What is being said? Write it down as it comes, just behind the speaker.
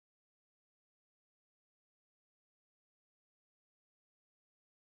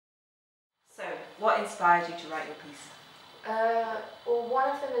what inspired you to write your piece? Well, one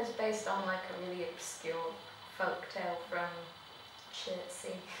of them is based on like a really obscure folk tale from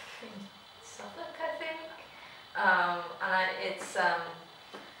Chertsey in Suffolk, I think. It's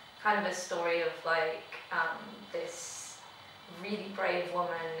kind of a story of like this really brave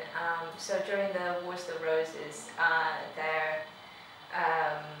woman. So during the Wars of the Roses, there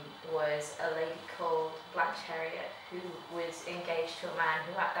was a lady called Black Chariot who was engaged to a man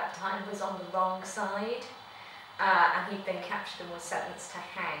who at that time was on the wrong side, and he'd been captured and was sentenced to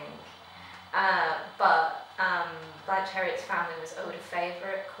hang. But Black Chariot's family was owed a favour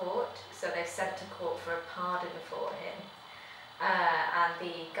at court, so they sent to court for a pardon for him. And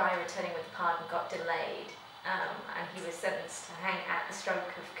the guy returning with the pardon got delayed, and he was sentenced to hang at the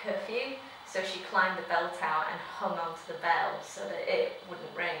stroke of curfew. So she climbed the bell tower and hung onto the bell so that it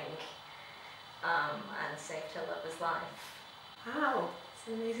wouldn't ring, and saved her lover's life. Wow, it's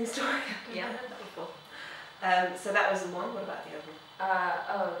an amazing story. Yeah. So that was the one. What about the other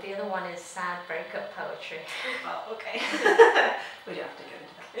one? The other one is sad breakup poetry. Oh, okay. We don't have to go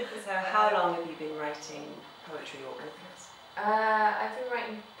into that. So how long have you been writing poetry or anything else? I've been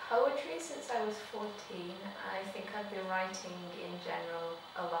writing poetry since I was 14. I think I've been writing in general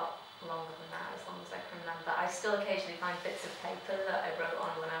a lot longer than that, as long as I can remember. I still occasionally find bits of paper that I wrote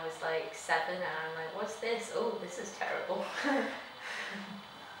on when I was like 7, and I'm like, what's this? Oh, this is terrible.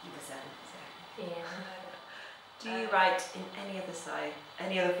 You were 7, so. Yeah. Do you write in any other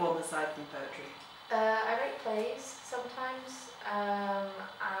form aside from poetry? I write plays sometimes, and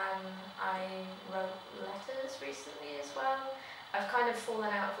I wrote letters recently as well. I've kind of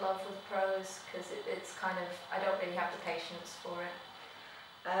fallen out of love with prose because it's kind of, I don't really have the patience for it.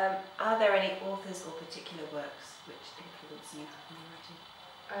 Are there any authors or particular works which influence you in your writing?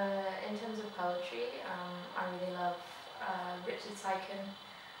 In terms of poetry, I really love Richard Sykin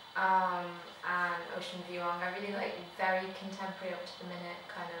and Ocean Vuong. I really like very contemporary, up to the minute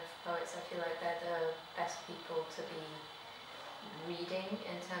kind of poets. I feel like they're the best people to be reading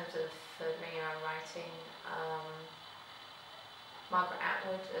in terms of furthering your own writing. Margaret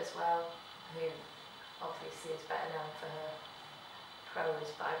Atwood as well, who obviously is better known for her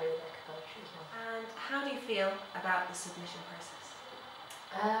prose, but I really like her poetry as well. And how do you feel about the submission process?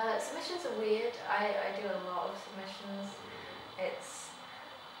 Submissions are weird. I do a lot of submissions. It's,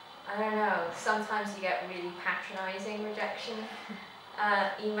 I don't know, sometimes you get really patronising rejection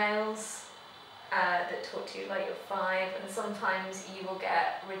emails that talk to you like you're 5, and sometimes you will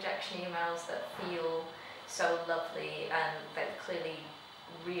get rejection emails that feel so lovely and they've clearly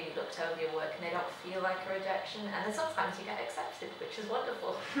really looked over your work and they don't feel like a rejection, and then sometimes you get accepted, which is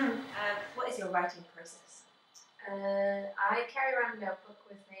wonderful. What is your writing process? I carry around a notebook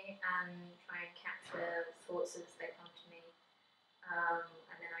with me and try and capture thoughts as they come to me,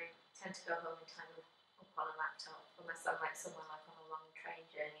 and then I tend to go home and time them up on a laptop, unless I'm like somewhere like on a long train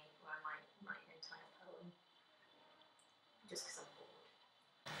journey where I might write an entire poem just because I'm bored.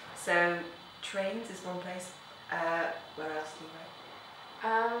 So trains is one place. Where else do you write?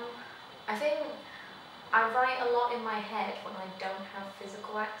 I think I write a lot in my head when I don't have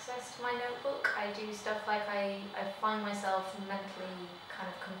physical access to my notebook. I do stuff like I find myself mentally kind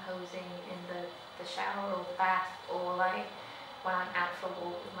of composing in the shower or the bath, or like when I'm out for a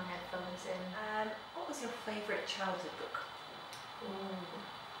walk with my headphones in. What was your favourite childhood book?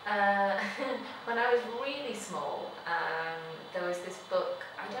 When I was really small, there was this book,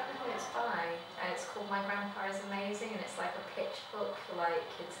 I don't know who it's by, and it's called My Grandpa is Amazing, and it's like a pitch book for like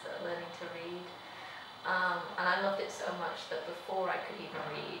kids that are learning to read. And I loved it so much that before I could even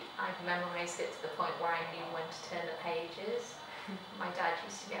read, I'd memorised it to the point where I knew when to turn the pages. My dad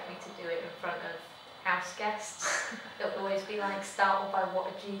used to get me to do it in front of house guests. It would always be like startled by what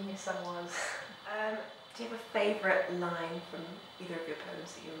a genius I was. Do you have a favourite line from either of your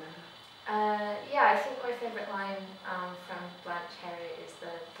poems that you remember? Yeah, I think my favourite line from Black Chariot is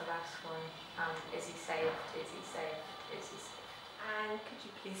the last one. Is he saved? Is he saved? Is he saved? And could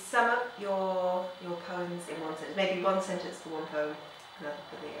you please sum up your poems in one sentence? Maybe one sentence for one poem, another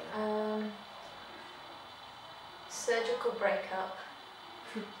for the other. Surgical breakup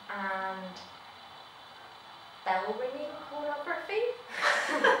and bell ringing pornography.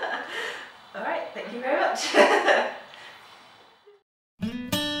 All right, thank you very much.